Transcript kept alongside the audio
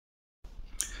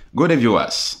Good day,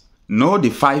 viewers. Know the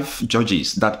 5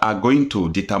 judges that are going to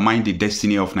determine the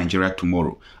destiny of Nigeria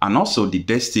tomorrow and also the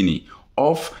destiny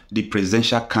of the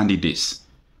presidential candidates.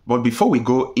 But before we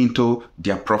go into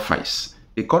their profiles,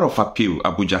 the Court of Appeal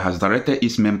Abuja has directed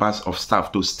its members of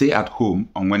staff to stay at home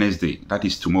on Wednesday, that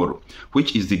is tomorrow,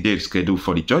 which is the date scheduled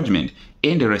for the judgment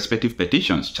in the respective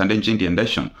petitions challenging the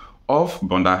election of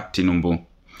Tinubu.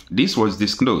 This was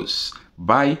disclosed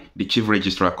by the Chief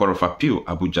Registrar Court of Appeal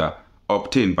Abuja,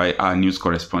 obtained by our news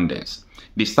correspondents.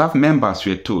 The staff members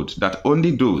were told that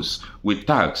only those with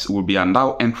tags will be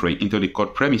allowed entry into the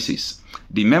court premises.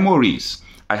 The memo reads,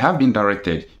 I have been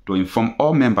directed to inform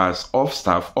all members of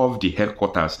staff of the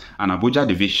headquarters and Abuja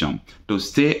division to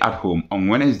stay at home on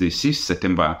Wednesday, 6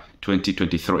 September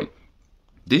 2023.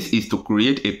 This is to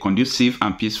create a conducive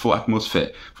and peaceful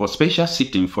atmosphere for special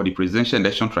sitting for the Presidential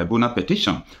Election Tribunal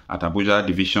petition at Abuja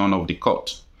division of the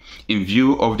court. In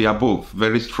view of the above,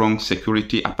 very strong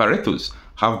security apparatus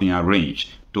have been arranged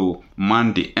to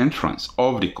man the entrance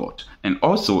of the court and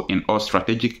also in all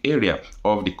strategic area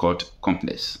of the court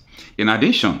complex. In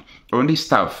addition, only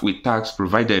staff with tags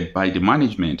provided by the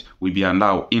management will be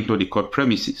allowed into the court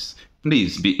premises.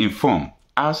 Please be informed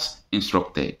as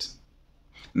instructed.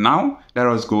 Now, let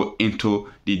us go into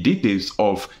the details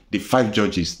of the 5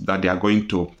 judges that they are going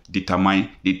to determine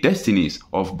the destinies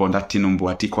of Tinubu,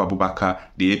 Atiku Abubakar,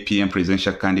 the APM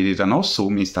presidential candidate, and also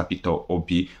Mr. Peter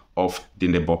Obi of the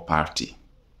Labour Party.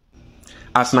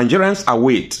 As Nigerians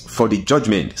await for the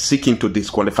judgment seeking to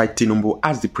disqualify Tinubu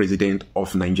as the president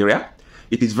of Nigeria,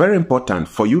 it is very important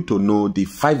for you to know the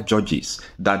 5 judges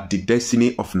that the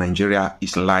destiny of Nigeria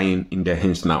is lying in their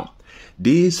hands now.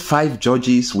 These 5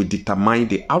 judges will determine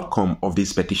the outcome of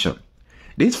this petition.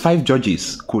 These 5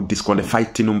 judges could disqualify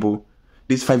Tinubu.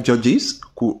 These 5 judges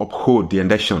could uphold the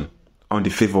election on the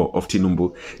favor of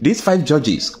Tinubu. These 5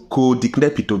 judges could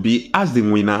declare Peter Obi as the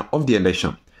winner of the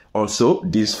election. Also,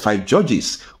 these 5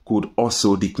 judges could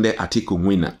also declare Atiku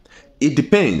winner. It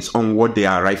depends on what they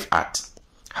arrive at.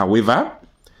 However,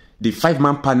 the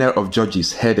 5-man panel of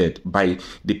judges headed by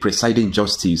the presiding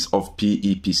justice of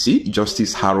PEPT,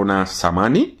 Justice Haruna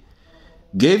Samani,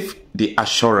 gave the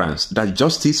assurance that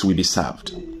justice will be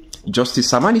served.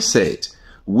 Justice Samani said,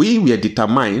 we were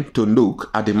determined to look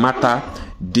at the matter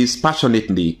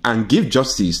dispassionately and give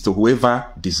justice to whoever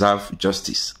deserves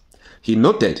justice. He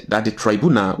noted that the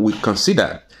tribunal will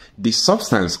consider the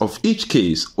substance of each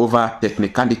case over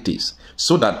technicalities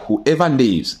so that whoever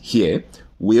lives here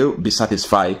will be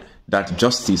satisfied that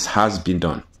justice has been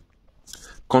done.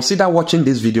 Consider watching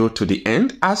this video to the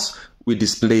end as we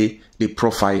display the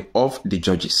profile of the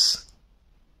judges.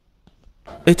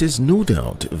 It is no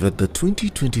doubt that the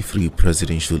 2023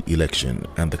 presidential election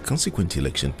and the consequent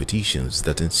election petitions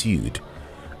that ensued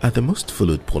are the most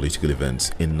followed political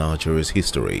events in Nigeria's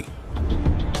history.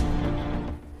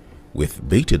 With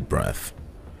bated breath,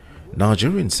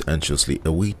 Nigerians anxiously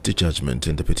await the judgment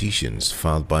in the petitions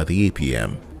filed by the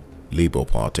APM, Labour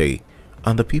Party,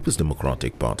 and the People's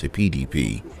Democratic Party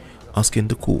 (PDP), asking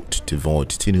the court to void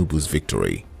Tinubu's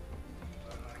victory.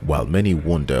 While many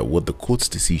wonder what the court's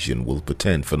decision will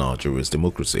portend for Nigeria's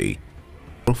democracy,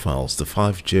 profiles the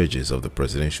 5 judges of the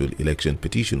Presidential Election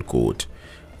Petition Court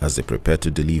as they prepare to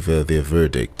deliver their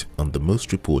verdict on the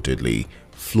most reportedly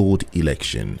flawed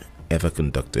election ever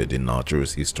conducted in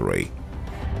Nigeria's history.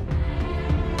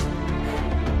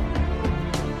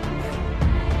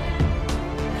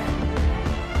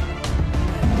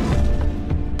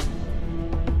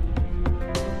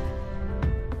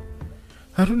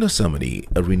 Haruna Samani,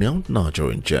 a renowned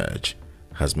Nigerian judge,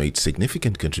 has made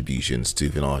significant contributions to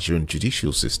the Nigerian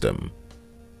judicial system.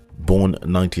 Born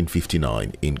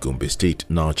 1959 in Gombe State,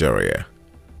 Nigeria,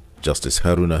 Justice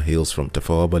Haruna hails from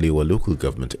Tafawa Balewa local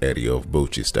government area of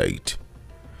Bauchi State.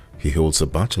 He holds a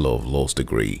Bachelor of Laws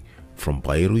degree from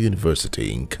Bayero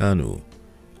University in Kano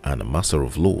and a Master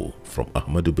of Law from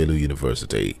Ahmadu Bello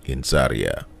University in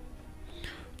Zaria.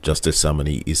 Justice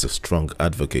Samani is a strong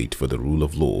advocate for the rule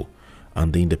of law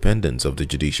and the independence of the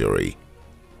judiciary.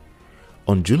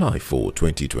 On July 4,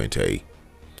 2020,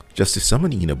 Justice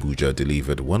Samani in Abuja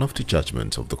delivered one of the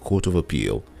judgments of the Court of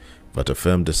Appeal that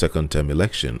affirmed the second-term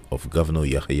election of Governor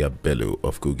Yahaya Bello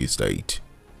of Kogi State.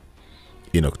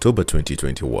 In October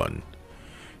 2021,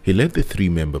 he led the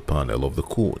 3-member panel of the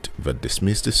court that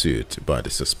dismissed the suit by the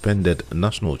suspended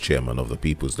National Chairman of the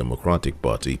People's Democratic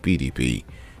Party (PDP),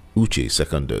 Uche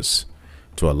Secondus,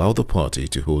 to allow the party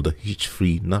to hold a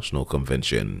hitch-free national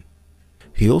convention.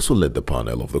 He also led the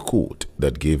panel of the court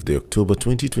that gave the October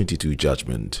 2022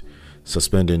 judgment,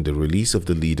 suspending the release of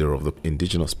the leader of the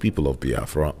Indigenous People of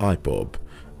Biafra (IPOB),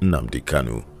 Nnamdi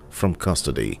Kanu, from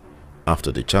custody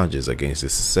after the charges against the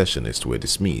secessionists were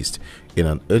dismissed in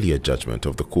an earlier judgment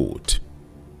of the court.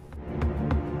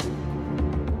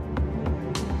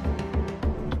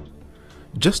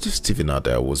 Justice Stephen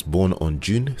Ada was born on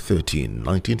June 13,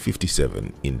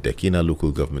 1957 in Dekina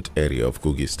local government area of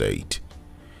Kogi State.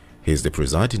 He is the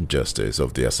presiding justice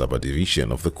of the Asaba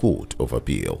Division of the Court of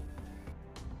Appeal.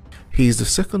 He is the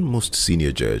second most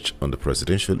senior judge on the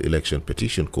Presidential Election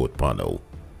Petition Court panel.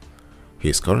 He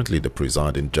is currently the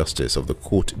presiding justice of the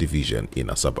Court Division in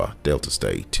Asaba, Delta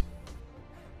State.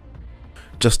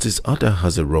 Justice Ada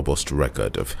has a robust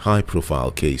record of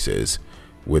high-profile cases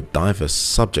with diverse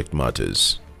subject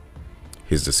matters.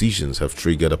 His decisions have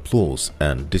triggered applause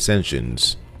and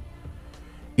dissensions.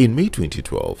 In May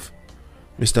 2012,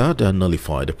 Mr. Ada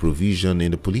nullified a provision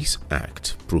in the Police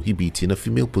Act prohibiting a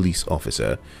female police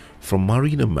officer from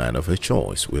marrying a man of her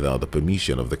choice without the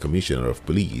permission of the Commissioner of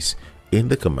Police in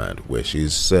the command where she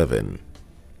is serving.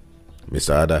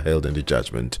 Mr. Ada held in the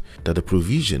judgment that the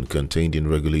provision contained in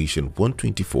Regulation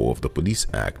 124 of the Police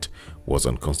Act was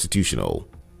unconstitutional.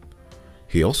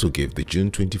 He also gave the June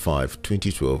 25,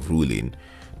 2012 ruling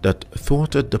that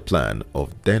thwarted the plan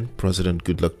of then-President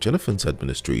Goodluck Jonathan's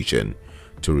administration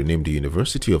to rename the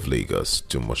University of Lagos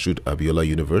to Moshood Abiola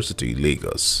University,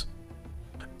 Lagos.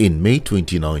 In May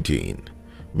 2019,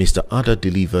 Mr. Ada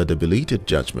delivered a belated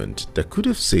judgment that could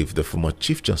have saved the former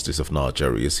Chief Justice of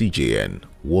Nigeria (CJN),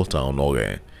 Walter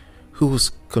Onnoghen, who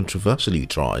was controversially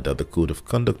tried at the Code of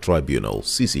Conduct Tribunal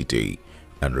 (CCT)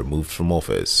 and removed from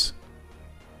office.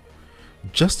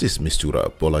 Justice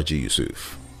Mistura Bolaji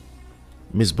Yusuf.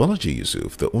 Ms. Bolaji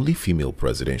Yusuf, the only female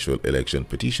Presidential Election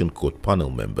Petition Court panel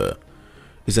member,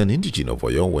 is an indigene of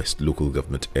Oyo West local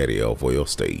government area of Oyo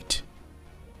State.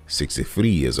 63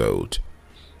 years old,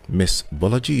 Ms.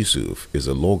 Bolaji Yusuf is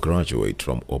a law graduate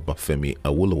from Obafemi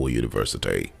Awolowo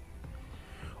University.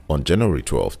 On January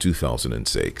 12,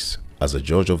 2006, as a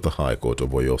judge of the High Court of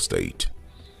Oyo State,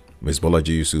 Ms. Bolaji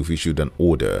Yusuf issued an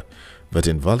order that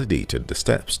invalidated the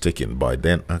steps taken by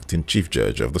then-acting Chief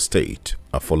Judge of the state,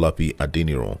 Afolabi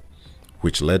Adeniro,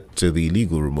 which led to the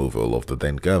illegal removal of the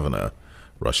then-Governor,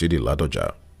 Rashidi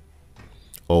Ladoja.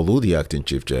 Although the acting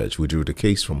Chief Judge withdrew the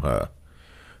case from her,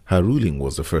 her ruling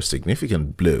was the first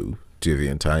significant blow to the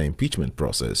entire impeachment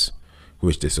process,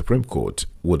 which the Supreme Court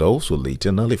would also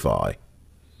later nullify.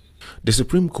 The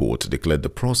Supreme Court declared the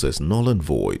process null and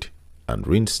void and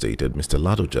reinstated Mr.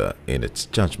 Ladoja in its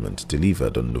judgment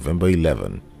delivered on November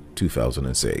 11,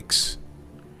 2006.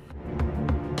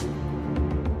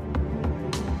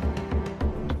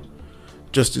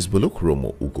 Justice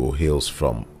Bolokromo Ugo hails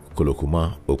from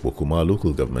Kolokuma, Opokuma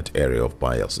local government area of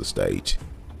Bayelsa State.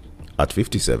 At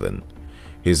 57,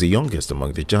 he is the youngest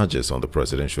among the judges on the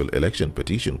Presidential Election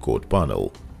Petition Court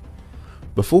panel.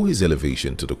 Before his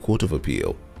elevation to the Court of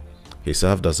Appeal, he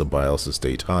served as a Bayelsa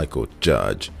State High Court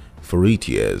judge for 8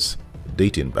 years,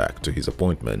 dating back to his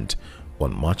appointment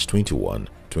on March 21,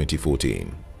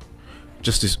 2014.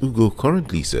 Justice Ugo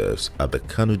currently serves at the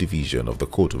Kano Division of the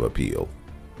Court of Appeal.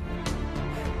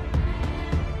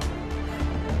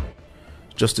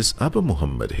 Justice Abba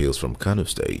Muhammad hails from Kano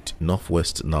State,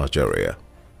 northwest Nigeria.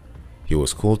 He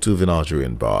was called to the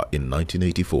Nigerian bar in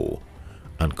 1984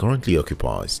 and currently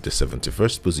occupies the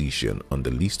 71st position on the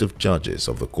list of judges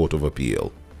of the Court of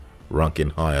Appeal,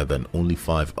 ranking higher than only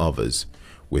 5 others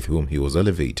with whom he was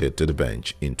elevated to the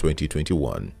bench in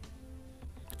 2021.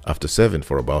 After serving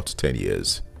for about 10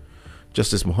 years,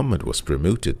 Justice Muhammad was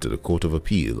promoted to the Court of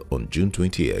Appeal on June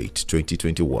 28,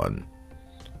 2021.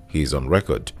 He is on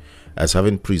record as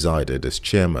having presided as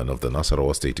chairman of the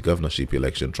Nasarawa State Governorship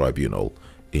Election Tribunal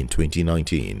in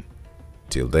 2019.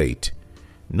 Till date,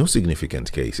 no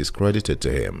significant case is credited to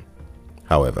him.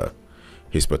 However,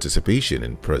 his participation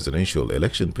in Presidential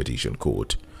Election Petition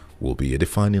Court will be a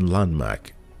defining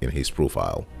landmark in his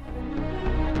profile.